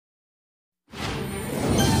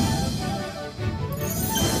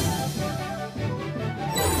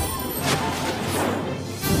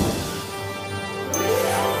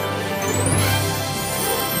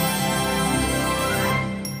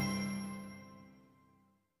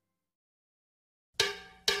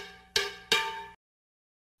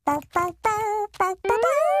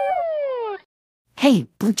Hey,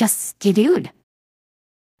 Blue just skidooed.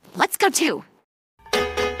 Let's go too.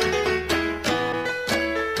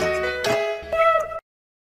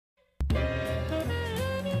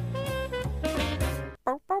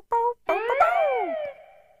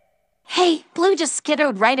 Hey, Blue just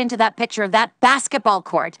skidooed right into that picture of that basketball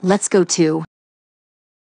court. Let's go too.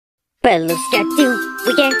 But let's get to,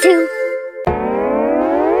 we get to.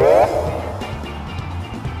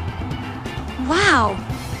 Wow!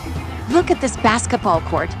 Look at this basketball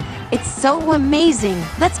court. It's so amazing.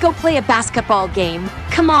 Let's go play a basketball game.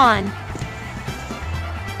 Come on.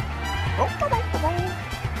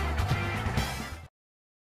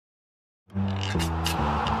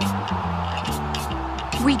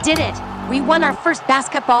 We did it. We won our first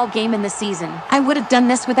basketball game in the season. I would have done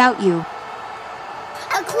this without you.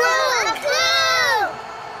 A clue! A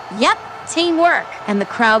clue! Yep, teamwork. And the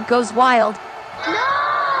crowd goes wild. No!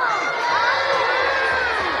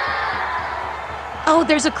 Oh,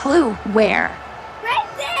 there's a clue. Where? Right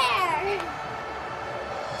there!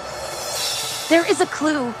 There is a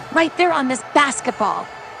clue right there on this basketball.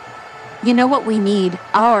 You know what we need?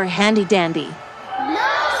 Our handy-dandy.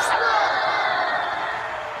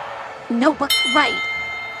 Notebook, right.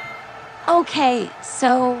 Okay,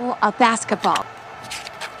 so a basketball.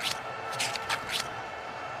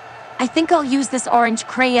 I think I'll use this orange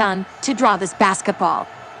crayon to draw this basketball.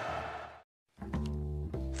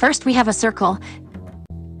 First we have a circle,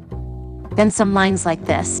 then some lines like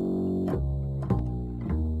this.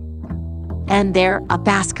 And there, a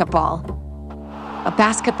basketball. A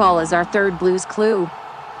basketball is our third Blues clue.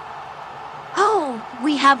 Oh,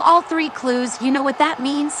 we have all three clues. You know what that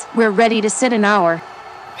means? We're ready to sit in our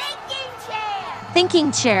Thinking chair!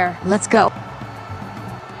 thinking chair. Let's go.